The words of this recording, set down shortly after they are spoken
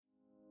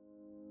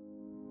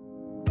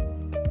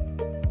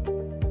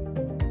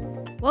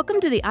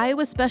Welcome to the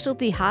Iowa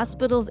Specialty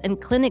Hospitals and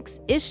Clinics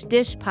Ish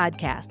Dish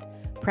podcast,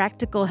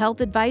 practical health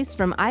advice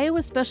from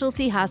Iowa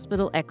Specialty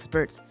Hospital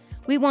experts.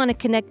 We want to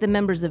connect the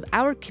members of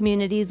our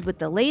communities with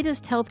the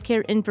latest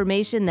healthcare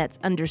information that's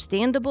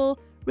understandable,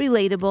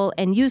 relatable,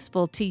 and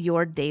useful to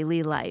your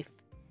daily life.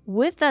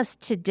 With us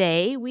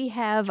today, we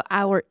have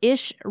our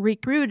Ish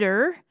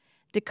recruiter,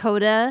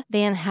 Dakota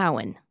Van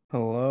Howen.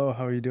 Hello,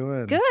 how are you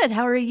doing? Good,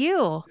 how are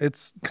you?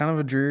 It's kind of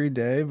a dreary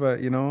day, but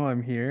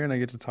I'm here and I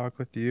get to talk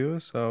with you,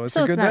 so it's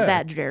a good day. So it's not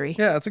that dreary.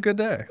 Yeah, it's a good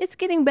day. It's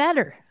getting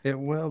better. It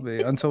will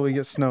be until we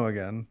get snow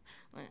again.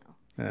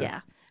 Well,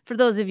 yeah. For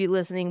those of you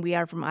listening, we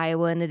are from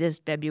Iowa and it is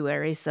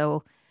February,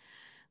 so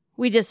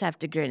we just have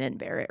to grin and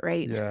bear it,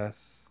 right? Yes.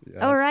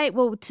 All right.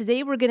 Well,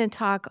 today we're going to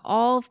talk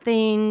all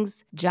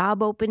things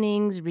job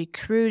openings,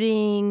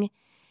 recruiting.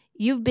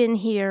 You've been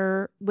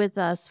here with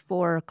us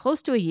for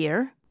close to a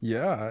year.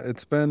 Yeah,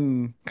 it's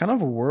been kind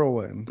of a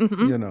whirlwind,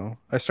 Mm-hmm.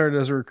 I started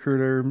as a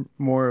recruiter,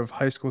 more of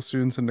high school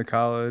students into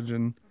college,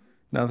 and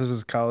now this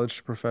is college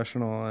to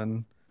professional,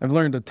 and I've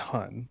learned a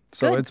ton.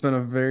 So Good. It's been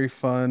a very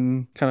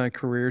fun kind of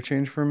career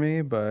change for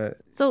me, but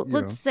So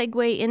let's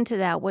segue into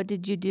that. What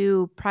did you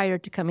do prior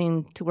to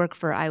coming to work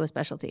for Iowa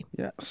Specialty?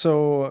 Yeah,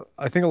 so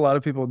I think a lot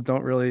of people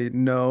don't really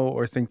know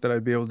or think that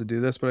I'd be able to do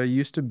this, but I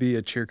used to be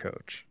a cheer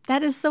coach.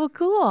 That is so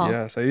cool.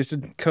 Yes, I used to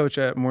coach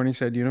at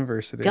Morningside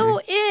University.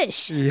 Go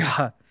Ish.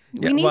 Yeah.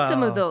 We need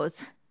some of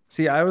those.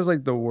 See, I was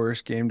like the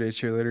worst game day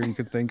cheerleader you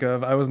could think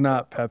of. I was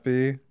not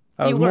peppy.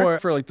 I You was were? more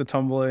for like the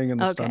tumbling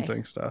and the Okay.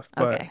 stunting stuff.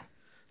 But Okay.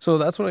 so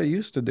that's what I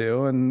used to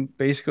do. And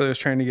basically I was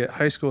trying to get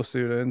high school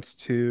students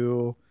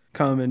to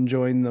come and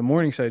join the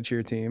Morningside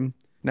cheer team.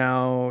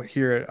 Now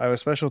here at Iowa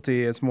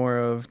Specialty, it's more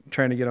of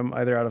trying to get them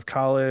either out of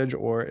college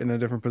or in a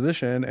different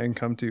position and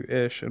come to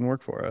Ish and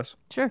work for us.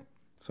 Sure.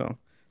 So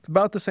it's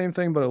about the same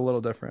thing, but a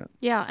little different.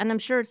 Yeah, and I'm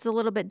sure it's a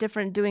little bit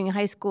different doing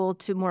high school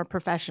to more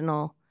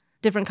professional,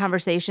 different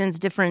conversations,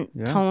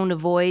 different tone of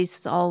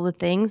voice, all the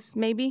things,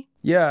 maybe?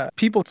 Yeah,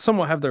 people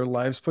somewhat have their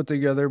lives put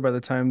together by the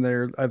time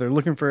they're either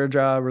looking for a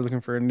job or looking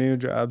for a new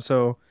job.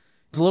 So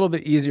it's a little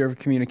bit easier of a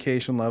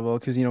communication level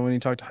because, when you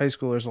talk to high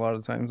schoolers, a lot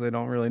of times they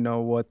don't really know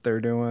what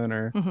they're doing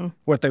or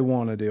what they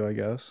want to do, I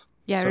guess.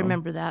 Yeah, I So,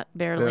 remember that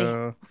barely.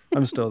 Yeah,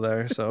 I'm still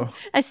there, so.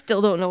 I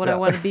still don't know what I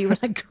want to be when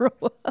I grow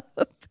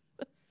up.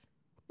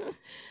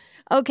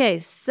 Okay,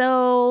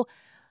 so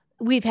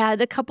we've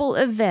had a couple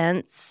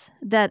events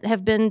that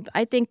have been,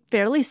 I think,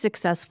 fairly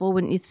successful,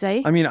 wouldn't you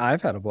say? I mean,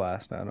 I've had a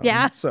blast at them.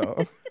 Yeah.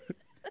 So.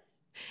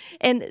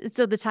 And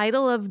so the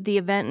title of the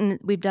event, and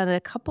we've done a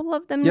couple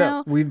of them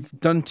now? We've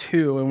done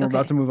 2, and we're Okay.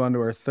 about to move on to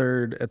our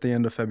 3rd at the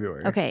end of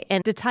February. Okay,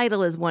 and the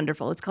title is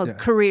wonderful. It's called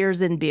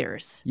Careers in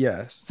Beers.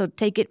 Yes. So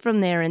take it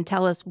from there and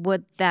tell us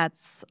what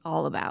that's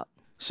all about.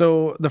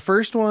 So the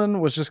first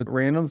one was just a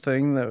random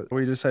thing that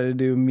we decided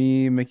to do,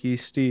 me, Mickey,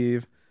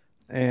 Steve.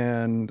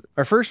 And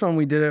our first one,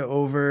 we did it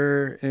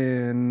over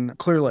in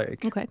Clear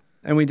Lake. Okay.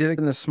 And we did it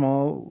in this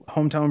small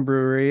hometown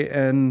brewery.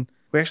 And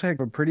we actually had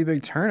a pretty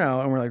big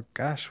turnout. And we're like,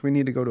 gosh, we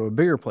need to go to a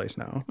bigger place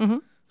now. Mm-hmm.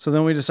 So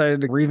then we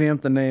decided to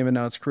revamp the name. And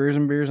now it's Careers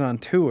and Beers on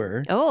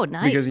Tour. Oh,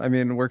 nice. Because,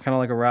 we're kind of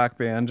like a rock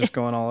band just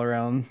going all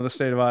around the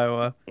state of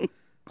Iowa.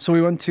 So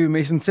we went to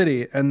Mason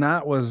City. And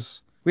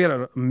we had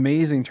an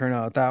amazing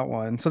turnout at that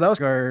one. So that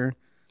was our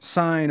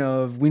sign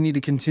of we need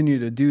to continue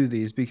to do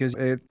these because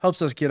it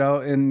helps us get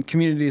out in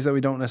communities that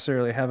we don't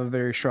necessarily have a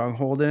very strong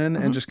hold in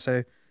and just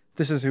say,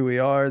 this is who we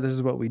are, this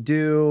is what we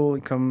do,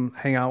 come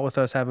hang out with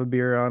us, have a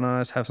beer on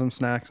us, have some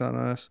snacks on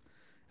us,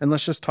 and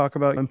let's just talk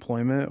about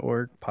employment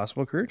or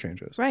possible career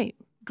changes. Right.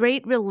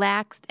 Great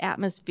relaxed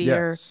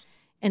atmosphere Yes.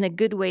 and a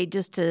good way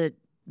just to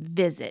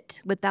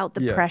visit without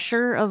the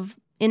pressure of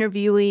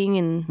interviewing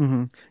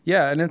and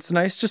Yeah, and it's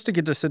nice just to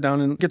get to sit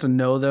down and get to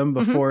know them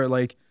before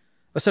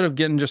instead of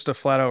getting just a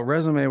flat out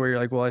resume where you're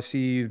like, well, I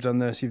see you've done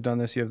this, you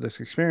have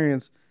this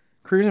experience.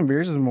 Careers and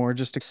Beers is more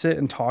just to sit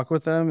and talk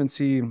with them and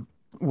see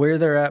where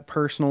they're at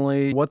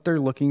personally, what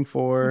they're looking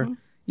for,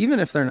 even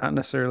if they're not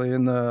necessarily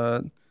in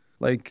the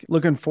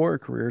looking for a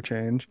career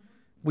change.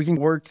 We can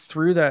work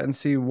through that and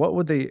see what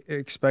would they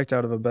expect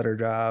out of a better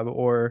job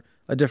or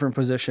a different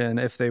position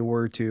if they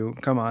were to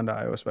come on to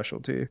Iowa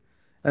Specialty.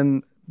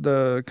 And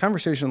the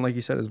conversation, like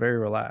you said, is very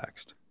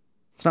relaxed.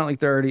 It's not like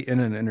they're already in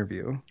an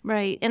interview.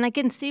 right. And I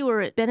can see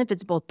where it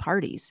benefits both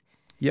parties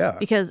Yeah.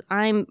 because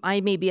I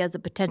maybe as a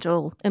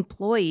potential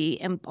employee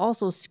am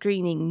also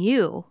screening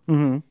you.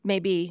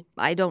 Maybe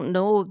I don't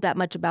know that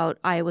much about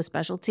Iowa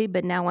Specialty,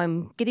 but now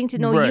I'm getting to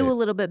know you a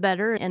little bit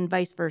better and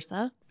vice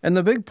versa. And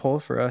the big pull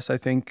for us, I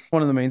think,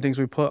 one of the main things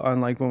we put on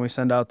when we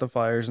send out the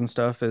flyers and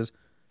stuff is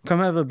come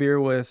have a beer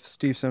with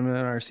Steve Simon,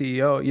 our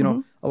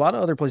CEO. A lot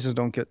of other places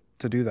don't get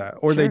to do that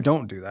or they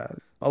don't do that.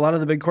 A lot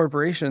of the big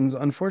corporations,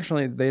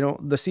 unfortunately,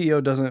 the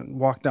CEO doesn't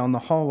walk down the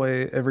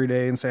hallway every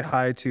day and say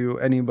hi to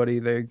anybody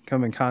they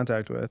come in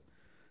contact with.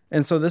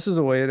 And so this is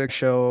a way to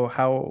show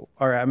how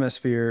our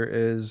atmosphere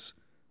is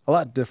a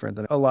lot different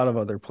than a lot of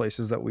other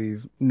places that we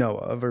know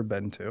of or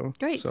been to.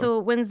 Great. So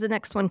when's the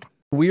next one?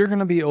 We are going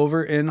to be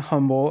over in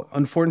Humboldt.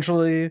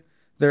 Unfortunately,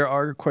 There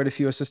are quite a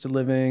few assisted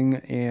living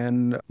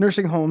and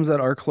nursing homes that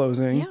are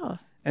closing. Yeah.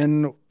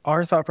 And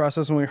our thought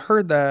process when we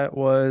heard that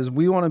was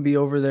we want to be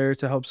over there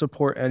to help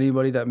support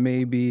anybody that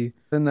may be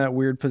in that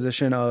weird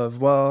position of,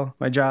 well,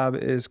 my job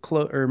is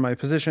or my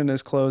position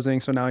is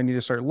closing, so now I need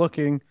to start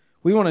looking.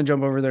 We want to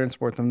jump over there and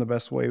support them the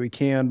best way we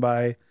can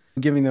by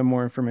giving them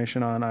more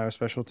information on Iowa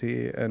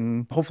Specialty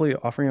and hopefully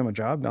offering them a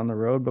job down the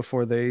road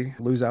before they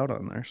lose out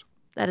on theirs.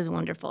 That is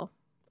wonderful.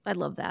 I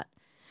love that.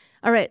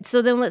 All right.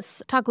 So then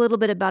let's talk a little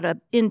bit about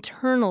an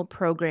internal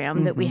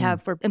program that we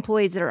have for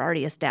employees that are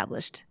already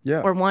established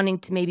or wanting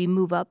to maybe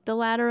move up the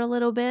ladder a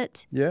little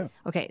bit. Yeah.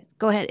 Okay.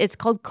 Go ahead. It's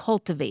called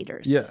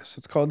Cultivators. Yes.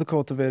 It's called the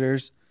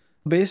Cultivators.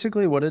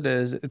 Basically what it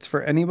is, it's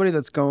for anybody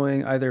that's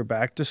going either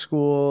back to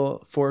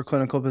school for a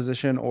clinical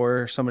position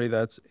or somebody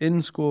that's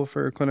in school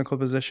for a clinical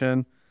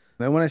position.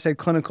 And when I say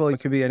clinical, it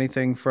could be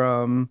anything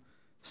from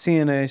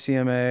CNA,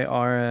 CMA,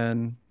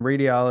 RN,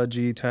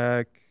 radiology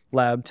tech,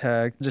 lab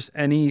tech, just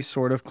any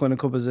sort of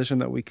clinical position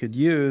that we could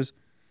use.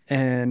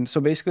 And so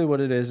basically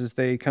what it is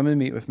they come and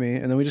meet with me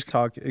and then we just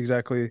talk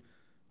exactly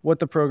what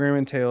the program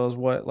entails,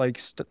 what like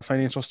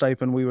financial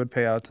stipend we would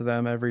pay out to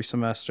them every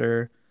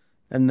semester.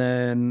 And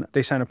then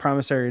they sign a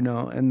promissory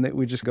note and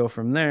we just go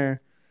from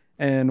there.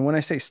 And when I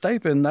say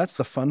stipend, that's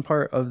the fun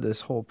part of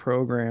this whole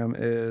program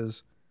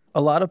is a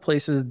lot of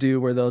places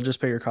do where they'll just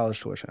pay your college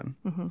tuition.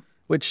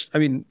 Which, I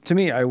mean, to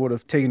me, I would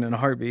have taken in a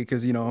heartbeat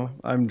because, you know,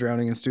 I'm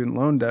drowning in student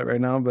loan debt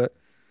right now, but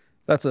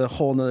that's a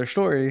whole nother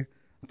story.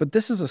 But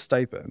this is a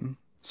stipend.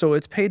 So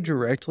it's paid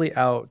directly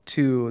out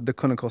to the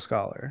clinical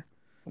scholar.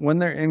 When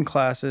they're in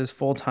classes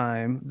full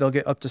time, they'll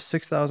get up to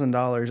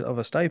 $6,000 of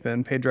a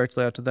stipend paid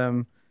directly out to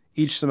them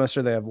each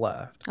semester they have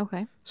left.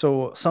 Okay.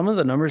 So some of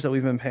the numbers that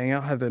we've been paying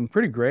out have been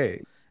pretty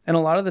great. And a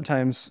lot of the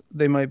times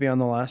they might be on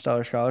the last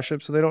dollar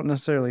scholarship, so they don't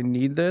necessarily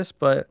need this,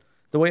 but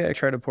the way I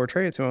try to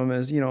portray it to them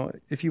is, you know,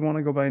 if you want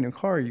to go buy a new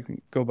car, you can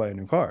go buy a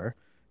new car.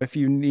 If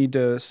you need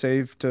to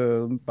save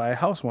to buy a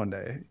house one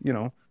day, you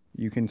know,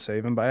 you can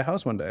save and buy a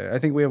house one day. I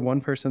think we have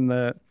one person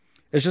that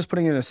is just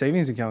putting in a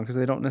savings account because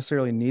they don't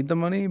necessarily need the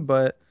money,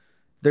 but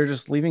they're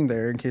just leaving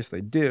there in case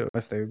they do,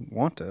 if they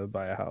want to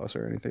buy a house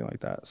or anything like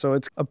that. So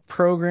it's a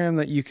program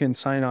that you can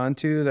sign on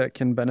to that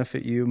can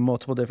benefit you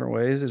multiple different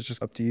ways. It's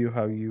just up to you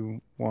how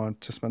you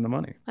want to spend the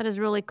money. That is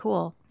really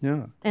cool.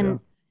 Yeah.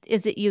 And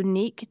is it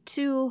unique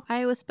to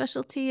Iowa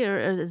Specialty or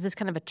is this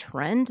kind of a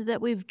trend that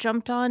we've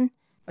jumped on?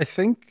 I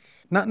think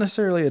not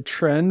necessarily a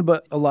trend,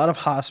 but a lot of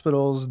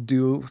hospitals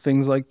do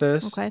things like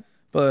this. Okay.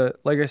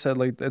 But like I said,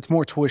 like it's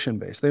more tuition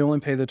based. They only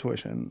pay the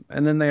tuition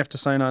and then they have to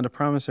sign on to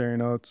promissory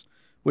notes,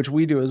 which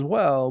we do as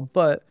well.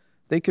 But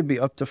they could be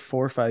up to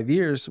 4 or 5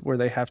 years where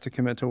they have to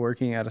commit to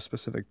working at a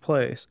specific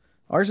place.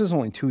 Ours is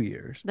only 2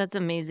 years. That's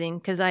amazing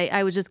because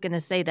I was just going to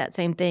say that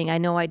same thing. I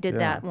know I did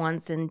that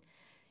once and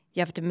you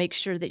have to make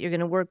sure that you're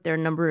going to work there a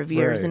number of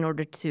years in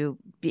order to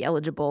be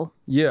eligible.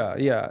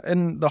 Yeah.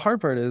 And the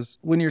hard part is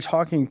when you're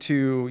talking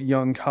to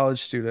young college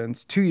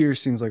students, 2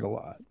 years seems like a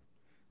lot.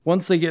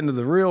 Once they get into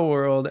the real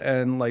world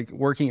and like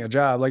working a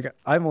job, like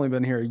I've only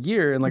been here a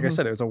year. And like I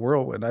said, it was a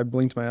whirlwind. I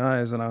blinked my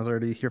eyes and I was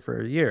already here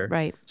for a year.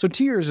 Right. So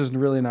 2 years is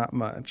really not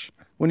much.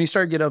 When you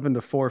start get up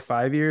into 4 or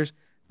 5 years,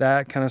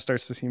 that kind of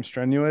starts to seem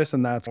strenuous.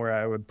 And that's where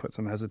I would put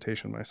some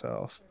hesitation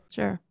myself.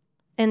 Sure.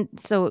 And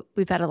so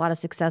we've had a lot of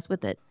success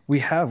with it.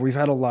 We've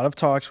had a lot of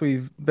talks.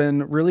 We've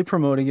been really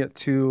promoting it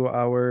to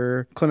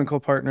our clinical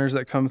partners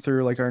that come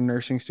through, like our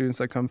nursing students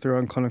that come through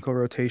on clinical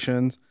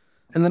rotations.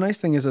 And the nice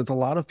thing is it's a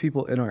lot of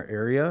people in our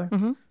area.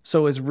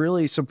 So it's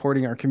really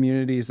supporting our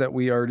communities that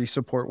we already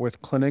support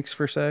with clinics,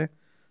 per se,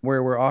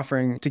 where we're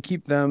offering to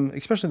keep them,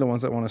 especially the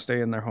ones that want to stay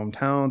in their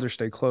hometowns or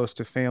stay close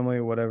to family,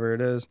 whatever it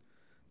is.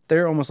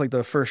 They're almost like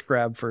the first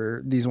grab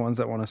for these ones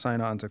that want to sign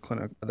on to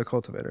the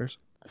cultivators.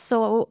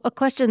 So a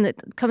question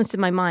that comes to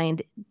my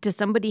mind, does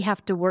somebody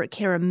have to work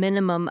here a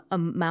minimum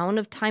amount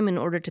of time in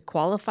order to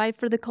qualify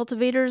for the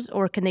cultivators,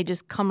 or can they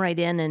just come right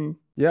in and...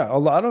 Yeah, a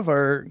lot of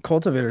our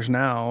cultivators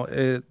now,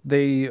 a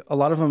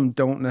lot of them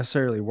don't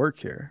necessarily work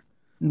here.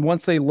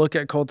 Once they look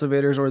at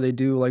cultivators or they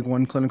do like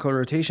one clinical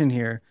rotation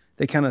here,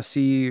 they kind of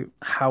see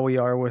how we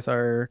are with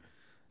our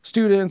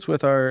students,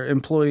 with our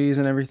employees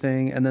and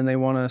everything, and then they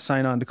want to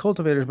sign on to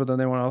cultivators, but then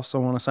they also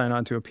want to sign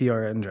on to a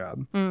PRN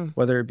job,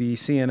 whether it be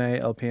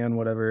CNA, LPN,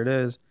 whatever it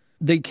is.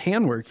 They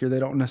can work here. They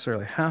don't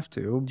necessarily have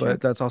to, but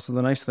that's also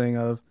the nice thing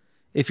of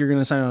if you're going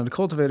to sign on to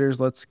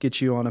cultivators, let's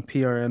get you on a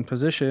PRN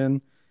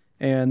position,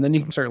 and then you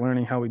can start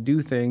learning how we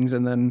do things,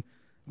 and then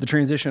the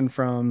transition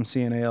from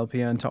CNA,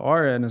 LPN to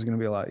RN is going to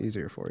be a lot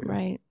easier for you.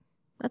 Right.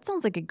 That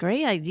sounds like a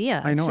great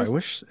idea. I know. I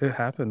wish it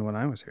happened when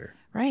I was here.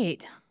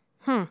 Right.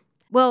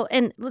 Well,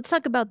 and let's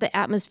talk about the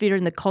atmosphere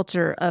and the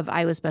culture of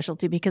Iowa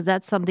Specialty, because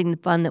that's something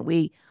fun that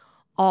we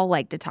all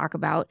like to talk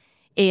about.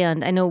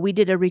 And I know we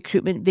did a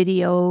recruitment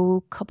video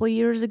a couple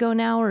years ago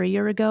now, or a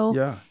year ago.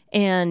 Yeah.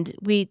 And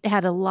we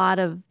had a lot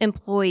of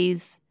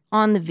employees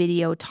on the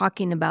video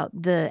talking about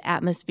the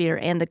atmosphere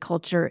and the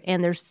culture.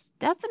 And there's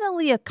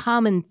definitely a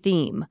common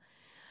theme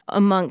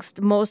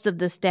amongst most of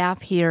the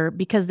staff here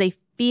because they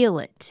feel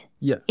it.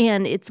 Yeah.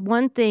 And it's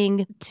one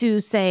thing to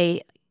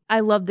say, I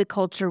love the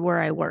culture where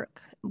I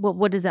work. Well,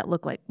 what does that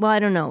look like? Well, I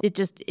don't know. It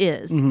just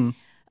is.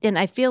 And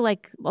I feel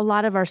like a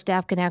lot of our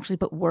staff can actually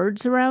put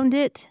words around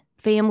it.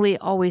 Family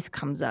always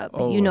comes up.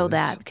 Always. You know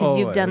that because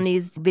you've done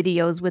Always. these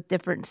videos with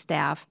different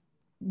staff.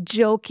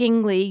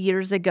 Jokingly,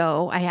 years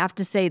ago, I have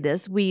to say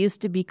this, we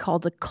used to be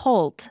called a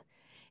cult.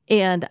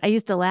 And I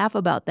used to laugh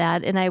about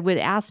that. And I would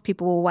ask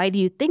people, well, why do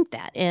you think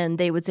that? And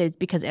they would say it's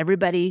because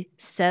everybody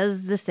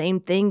says the same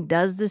thing,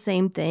 does the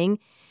same thing.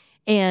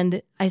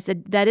 And I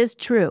said, that is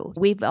true.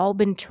 We've all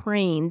been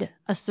trained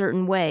a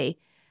certain way.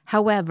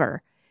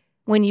 However,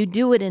 when you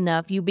do it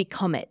enough, you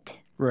become it.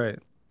 Right.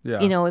 Yeah.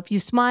 You know, if you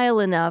smile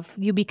enough,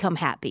 you become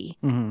happy.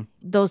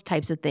 Those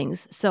types of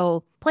things.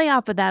 So play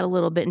off of that a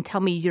little bit and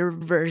tell me your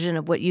version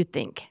of what you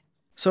think.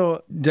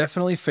 So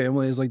definitely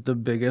family is like the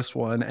biggest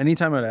one.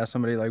 Anytime I'd ask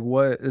somebody like,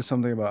 what is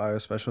something about Iowa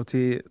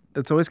specialty?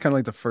 It's always kind of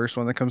like the first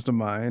one that comes to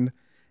mind.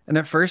 And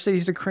at first I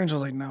used to cringe. I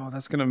was like, no,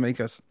 that's going to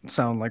make us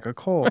sound like a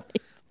cult.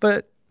 Right.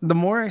 But the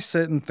more I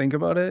sit and think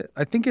about it,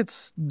 I think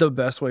it's the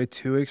best way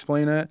to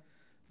explain it.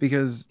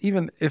 Because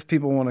even if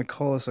people want to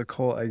call us a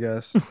cult, I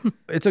guess,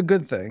 it's a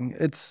good thing.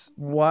 It's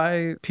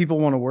why people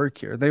want to work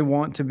here. They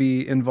want to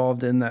be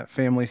involved in that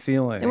family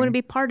feeling. They want to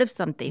be part of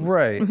something.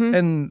 Right.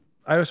 And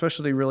Iowa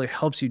Specialty really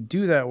helps you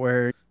do that,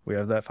 where we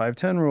have that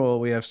 510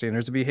 rule, we have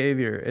standards of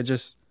behavior.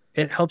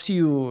 It helps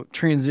you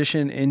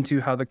transition into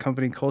how the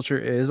company culture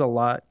is a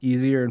lot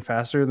easier and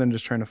faster than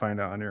just trying to find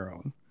out on your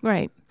own.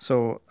 Right.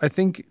 So I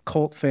think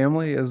cult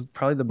family is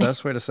probably the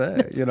best way to say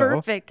it. That's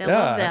perfect. I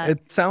love that.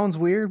 It sounds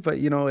weird, but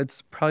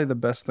it's probably the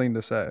best thing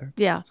to say.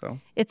 Yeah.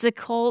 So It's a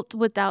cult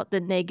without the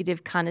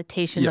negative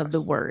connotation of the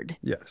word.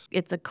 Yes.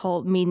 It's a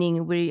cult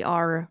meaning we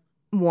are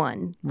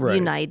one, Right.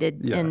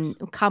 united, Yes.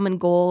 and common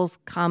goals,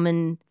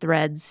 common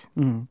threads,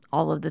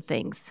 all of the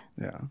things.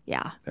 Yeah.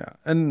 Yeah. Yeah.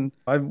 And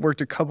I've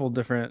worked a couple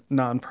different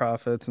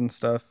nonprofits and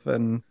stuff,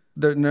 and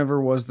there never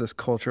was this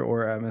culture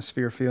or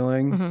atmosphere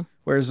feeling.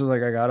 Whereas it's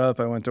like I got up,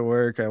 I went to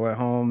work, I went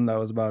home, that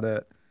was about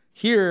it.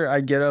 Here,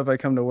 I get up, I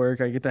come to work,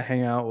 I get to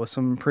hang out with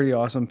some pretty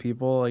awesome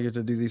people. I get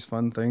to do these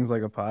fun things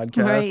like a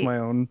podcast, Right. my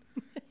own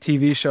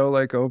TV show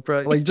like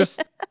Oprah. Like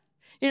just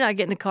You're not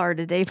getting a car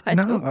today, by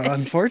the no, way.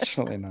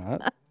 unfortunately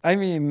not. I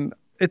mean,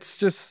 it's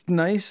just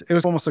nice. It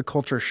was almost a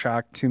culture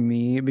shock to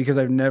me because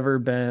I've never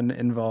been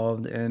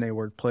involved in a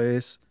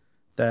workplace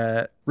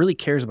that really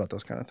cares about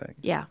those kind of things.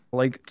 Yeah.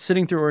 Like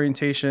sitting through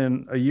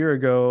orientation a year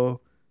ago,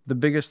 the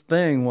biggest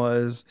thing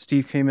was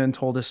Steve came in,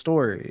 told his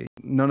story.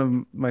 None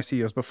of my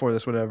CEOs before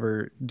this would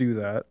ever do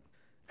that.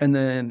 And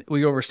then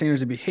we go over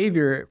standards of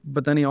behavior,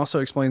 but then he also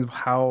explains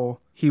how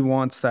he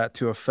wants that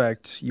to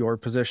affect your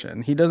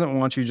position. He doesn't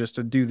want you just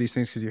to do these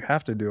things because you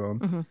have to do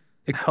them.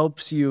 It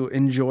helps you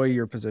enjoy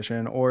your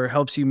position or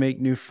helps you make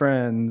new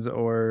friends,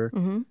 or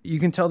you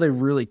can tell they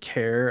really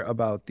care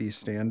about these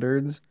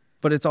standards.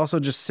 But it's also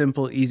just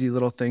simple, easy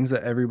little things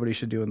that everybody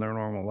should do in their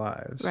normal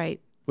lives.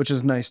 Right. Which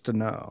is nice to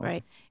know.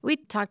 Right. We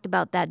talked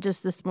about that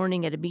just this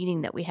morning at a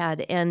meeting that we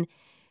had. And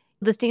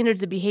the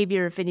standards of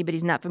behavior, if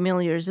anybody's not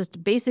familiar, is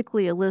just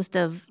basically a list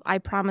of, I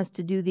promise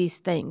to do these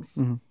things.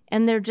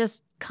 And they're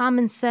just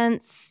common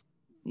sense.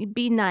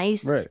 Be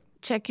nice. Right.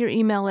 Check your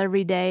email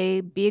every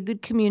day. Be a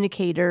good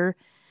communicator.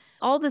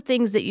 All the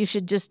things that you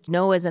should just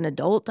know as an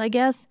adult, I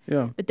guess.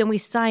 Yeah. But then we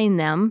sign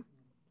them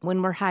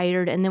when we're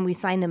hired, and then we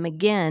sign them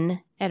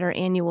again at our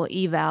annual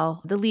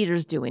eval. The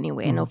leaders do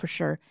anyway, I know for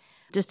sure,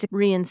 just to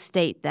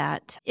reinstate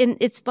that. And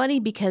it's funny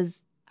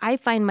because I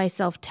find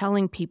myself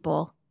telling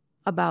people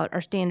about our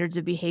standards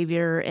of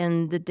behavior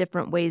and the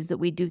different ways that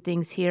we do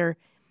things here.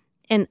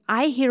 And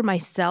I hear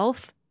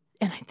myself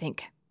and I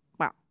think,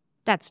 wow,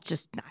 that's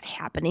just not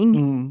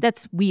happening.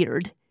 That's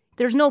weird.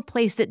 There's no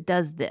place that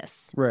does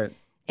this. Right.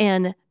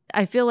 And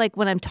I feel like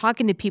when I'm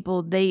talking to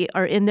people, they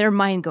are in their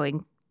mind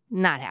going,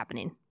 not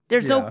happening.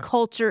 There's no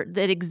culture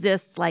that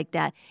exists like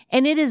that.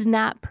 And it is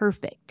not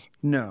perfect.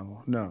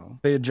 No.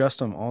 They adjust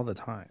them all the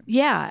time.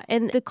 Yeah.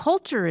 And the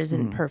culture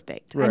isn't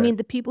perfect. Right. I mean,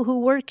 the people who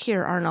work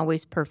here aren't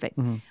always perfect.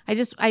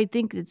 I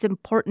think it's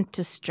important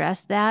to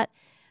stress that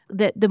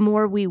the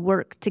more we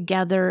work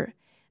together,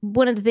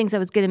 one of the things I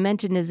was going to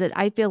mention is that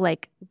I feel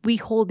like we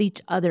hold each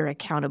other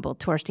accountable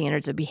to our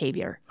standards of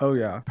behavior. Oh,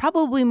 yeah.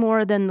 Probably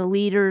more than the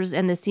leaders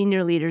and the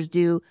senior leaders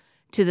do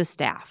to the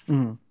staff.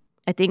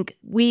 I think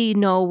we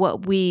know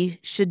what we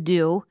should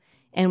do,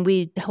 and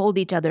we hold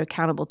each other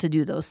accountable to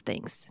do those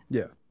things.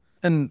 Yeah.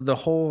 And the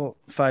whole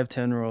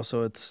 5-10 rule,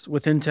 so it's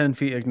within 10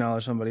 feet,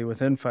 acknowledge somebody.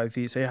 Within 5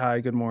 feet, say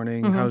hi, good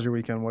morning, how's your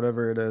weekend,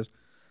 whatever it is.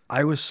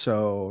 I was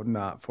so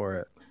not for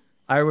it.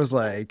 I was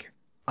like,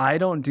 I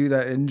don't do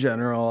that in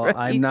general. Right.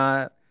 I'm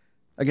not,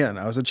 again,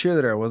 I was a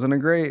cheerleader. I wasn't a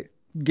great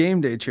game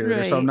day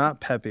cheerleader, so I'm Right.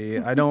 not peppy.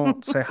 I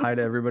don't say hi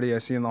to everybody I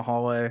see in the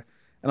hallway.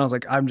 And I was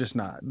like, I'm just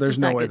not. There's Just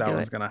no not way gonna that do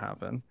one's it. going to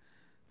happen.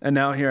 And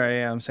now here I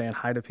am saying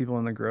hi to people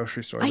in the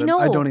grocery store I that know.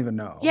 I don't even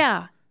know.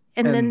 Yeah.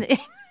 And then,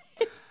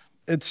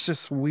 It's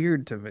just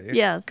weird to me.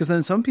 Yes. Because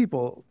then some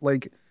people,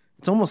 like,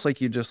 it's almost like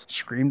you just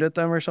screamed at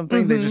them or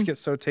something. They just get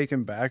so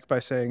taken back by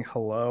saying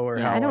hello or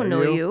yeah, how I don't are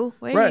know you. you.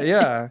 Wait. Right,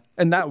 yeah.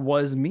 And that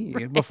was me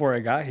before I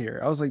got here.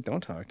 I was like,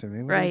 don't talk to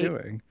me. What are you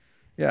Right. doing?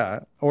 Yeah.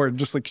 Or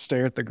just like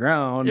stare at the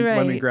ground,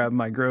 let me Right. grab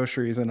my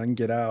groceries and then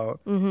get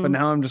out. Mm-hmm. But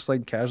now I'm just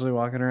like casually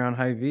walking around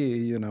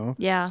Hy-Vee,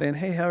 Yeah. saying,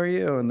 hey, how are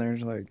you? And they're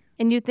just like,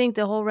 And you think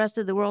the whole rest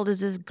of the world is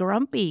just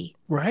grumpy.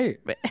 right.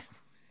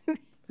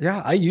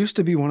 Yeah. I used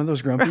to be one of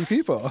those grumpy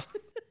people.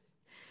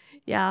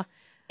 Yeah.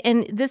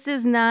 And this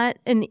is not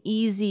an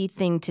easy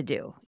thing to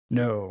do.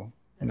 No,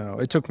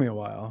 it took me a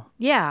while.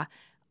 Yeah.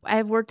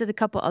 I've worked at a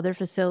couple other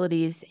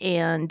facilities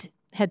and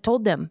had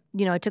told them,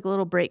 I took a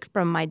little break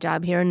from my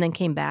job here and then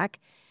came back.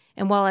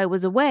 And while I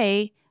was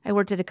away, I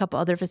worked at a couple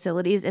other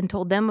facilities and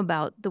told them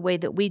about the way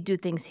that we do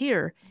things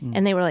here.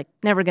 And they were like,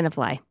 never going to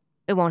fly.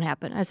 It won't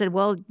happen. I said,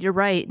 well, you're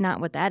right. Not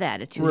with that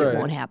attitude. Right. It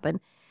won't happen.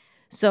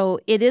 So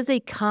it is a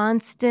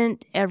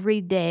constant,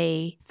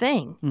 everyday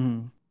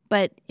thing,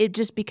 but it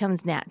just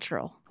becomes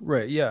natural.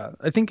 Right. Yeah.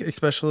 I think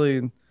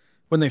especially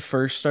when they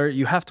first start,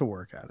 you have to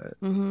work at it.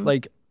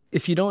 Like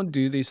if you don't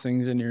do these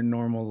things in your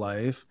normal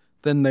life,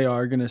 then they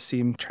are going to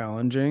seem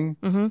challenging.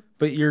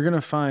 But you're going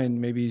to find,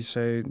 maybe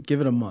say,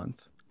 give it a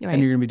month. Right.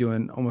 And you're going to be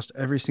doing almost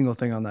every single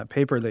thing on that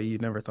paper that you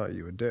never thought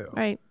you would do.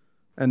 Right.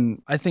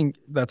 And I think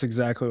that's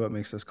exactly what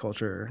makes this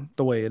culture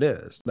the way it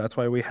is. That's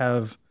why we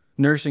have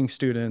nursing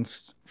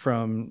students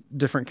from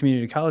different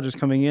community colleges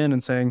coming in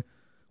and saying,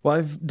 well,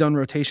 I've done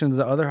rotations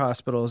at other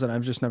hospitals and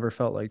I've just never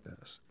felt like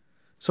this.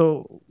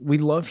 So we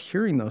love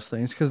hearing those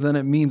things because then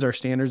it means our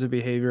standards of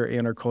behavior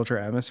and our culture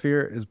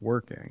atmosphere is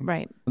working.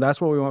 Right. That's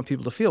what we want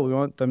people to feel. We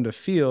want them to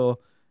feel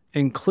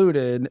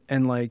included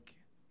and like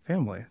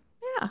family.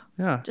 Yeah.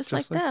 Yeah. Just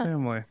like that.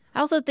 Family. I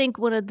also think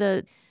one of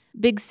the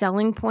big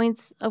selling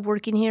points of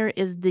working here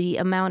is the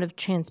amount of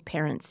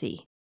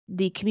transparency.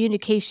 The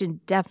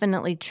communication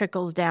definitely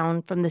trickles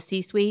down from the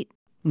C-suite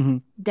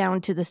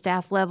down to the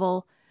staff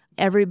level.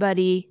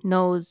 Everybody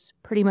knows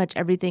pretty much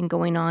everything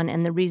going on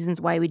and the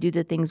reasons why we do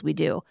the things we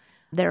do.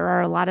 There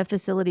are a lot of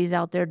facilities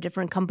out there,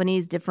 different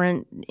companies,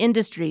 different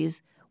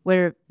industries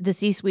where the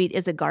C-suite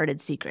is a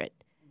guarded secret.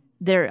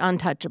 They're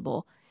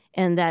untouchable.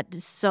 And that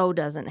so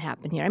doesn't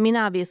happen here. I mean,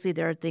 obviously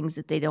there are things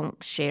that they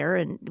don't share,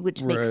 and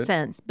which makes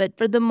sense. But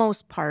for the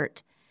most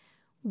part,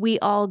 we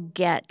all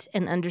get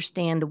and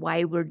understand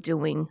why we're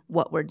doing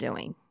what we're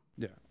doing.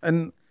 Yeah.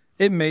 And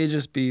it may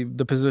just be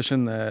the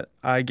position that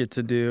I get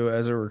to do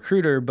as a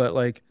recruiter, but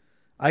like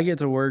I get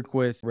to work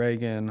with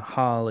Reagan,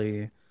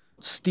 Holly,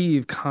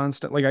 Steve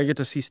constant. Like I get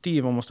to see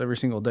Steve almost every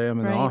single day I'm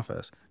in the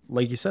office.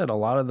 Like you said, a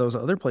lot of those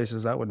other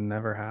places that would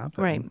never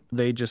happen. Right.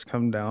 They just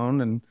come down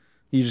and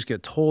you just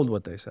get told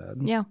what they said.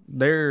 Yeah.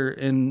 They're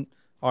in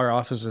our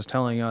offices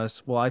telling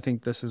us, well, I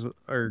think this is,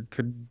 or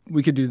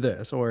we could do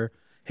this, or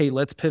hey,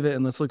 let's pivot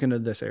and let's look into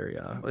this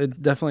area.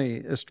 It definitely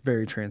is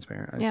very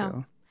transparent, I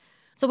feel.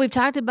 So we've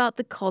talked about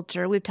the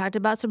culture. We've talked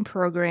about some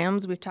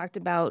programs. We've talked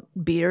about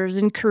beers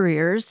and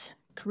careers.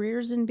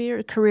 Careers and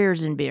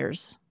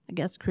beers. I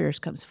guess careers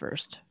comes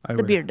first.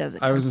 Beer doesn't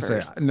come first. I was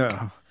going to say,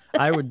 no.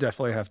 I would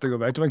definitely have to go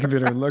back to my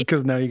computer and look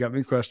because now you got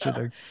me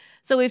questioning.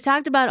 So we've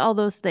talked about all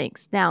those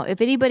things. Now,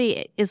 if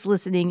anybody is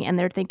listening and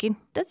they're thinking,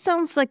 that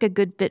sounds like a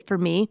good fit for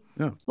me,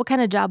 what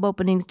kind of job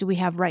openings do we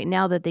have right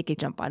now that they could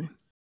jump on?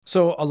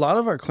 So a lot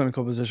of our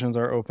clinical positions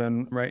are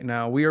open right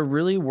now. We are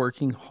really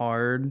working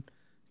hard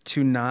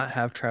to not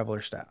have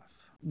traveler staff.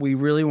 We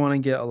really want to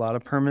get a lot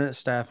of permanent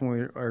staff, and we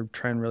are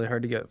trying really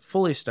hard to get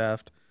fully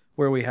staffed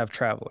where we have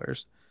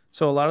travelers.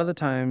 So a lot of the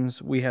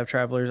times we have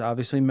travelers,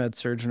 obviously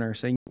med-surg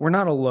nursing. We're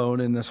not alone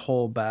in this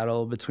whole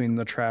battle between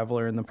the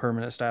traveler and the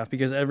permanent staff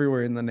because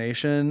everywhere in the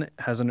nation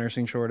has a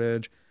nursing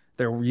shortage.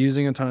 They're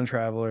using a ton of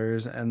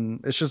travelers, and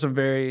it's just a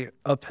very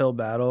uphill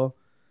battle.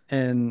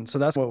 And so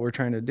that's what we're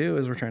trying to do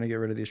is we're trying to get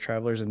rid of these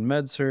travelers in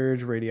med-surg,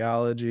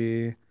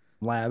 radiology,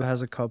 lab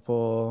has a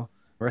couple,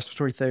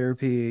 respiratory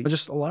therapy,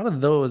 just a lot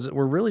of those.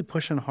 We're really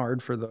pushing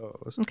hard for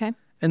those. Okay.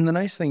 And the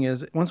nice thing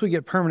is once we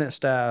get permanent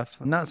staff,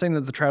 I'm not saying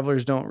that the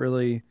travelers don't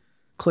really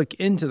click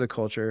into the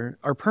culture.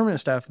 Our permanent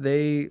staff,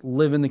 they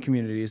live in the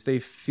communities. They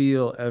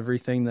feel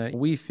everything that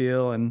we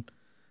feel. And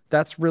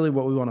that's really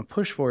what we want to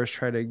push for is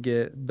try to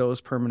get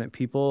those permanent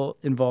people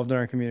involved in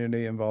our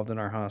community, involved in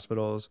our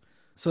hospitals.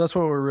 So that's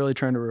what we're really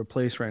trying to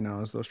replace right now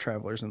is those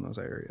travelers in those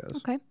areas.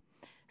 Okay.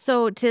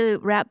 So to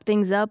wrap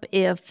things up,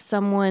 if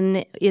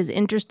someone is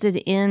interested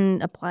in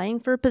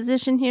applying for a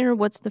position here,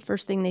 what's the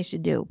first thing they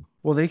should do?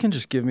 Well, they can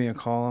just give me a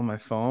call on my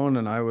phone,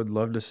 and I would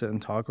love to sit and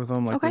talk with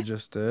them like we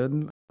just did.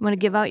 You want to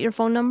give out your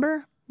phone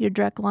number, your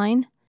direct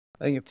line?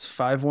 I think it's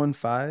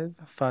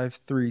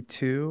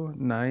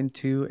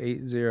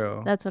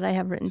 515-532-9280. That's what I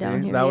have written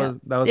down here.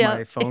 That was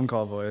my phone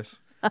call voice.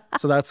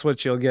 So that's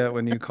what you'll get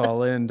when you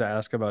call in to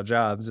ask about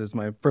jobs is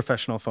my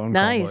professional phone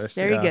call voice. Nice.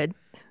 Very good.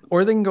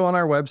 Or they can go on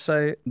our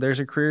website. There's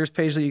a careers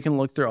page that you can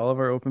look through all of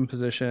our open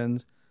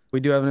positions. We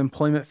do have an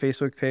employment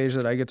Facebook page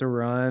that I get to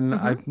run.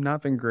 I've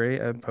not been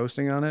great at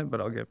posting on it, but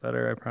I'll get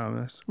better, I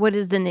promise. What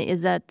is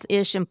is that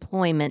Ish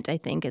Employment, I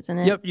think, isn't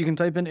it? Yep, you can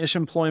type in Ish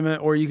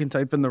Employment, or you can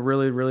type in the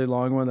really, really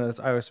long one that's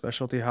Iowa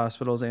Specialty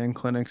Hospitals and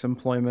Clinics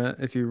Employment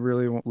if you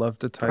really love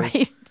to type.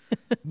 Right.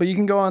 But you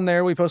can go on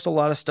there. We post a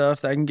lot of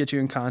stuff that can get you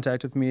in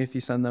contact with me if you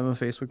send them a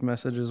Facebook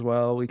message as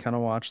well. We kind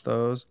of watch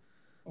those.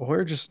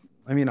 Or just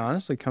I mean,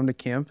 honestly, come to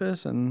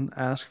campus and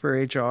ask for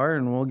HR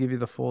and we'll give you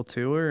the full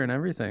tour and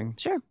everything.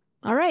 Sure.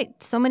 All right.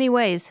 So many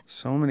ways.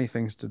 So many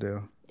things to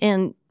do.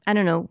 And I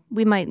don't know,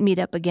 we might meet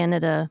up again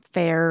at a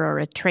fair or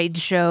a trade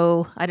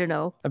show. I don't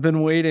know. I've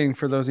been waiting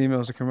for those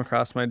emails to come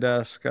across my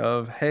desk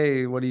of,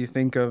 hey, what do you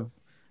think of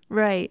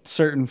Right.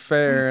 certain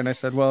fair? And I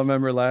said, well,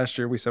 remember last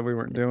year we said we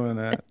weren't doing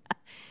it.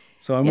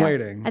 So I'm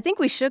waiting. I think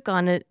we shook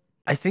on it.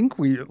 I think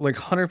we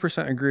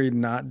 100% agreed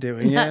not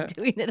doing Not it.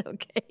 doing it,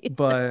 okay.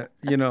 But,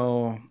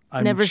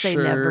 I'm Never say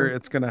sure never.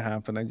 it's going to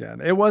happen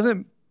again. It was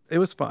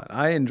fun.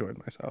 I enjoyed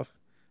myself.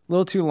 A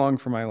little too long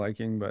for my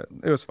liking, but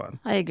it was fun.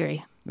 I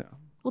agree. Yeah.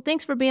 Well,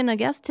 thanks for being a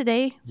guest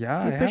today.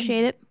 Yeah. We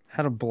appreciate it.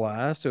 Had a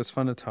blast. It was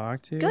fun to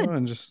talk to you Good.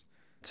 and just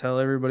tell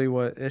everybody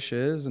what ISH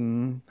is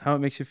and how it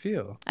makes you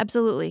feel.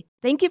 Absolutely.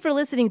 Thank you for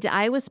listening to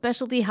Iowa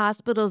Specialty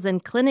Hospitals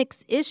and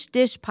Clinics Ish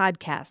Dish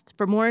podcast.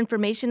 For more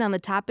information on the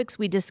topics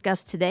we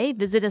discussed today,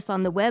 visit us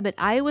on the web at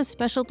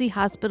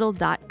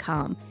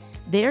iowaspecialtyhospital.com.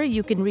 There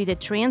you can read a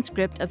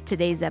transcript of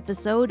today's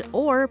episode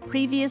or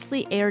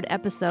previously aired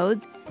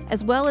episodes,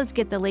 as well as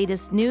get the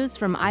latest news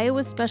from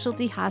Iowa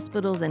Specialty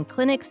Hospitals and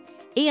Clinics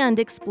and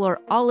explore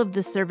all of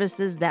the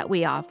services that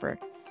we offer.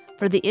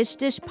 For the Ish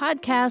Dish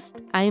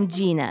podcast, I'm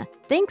Gina.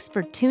 Thanks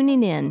for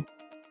tuning in.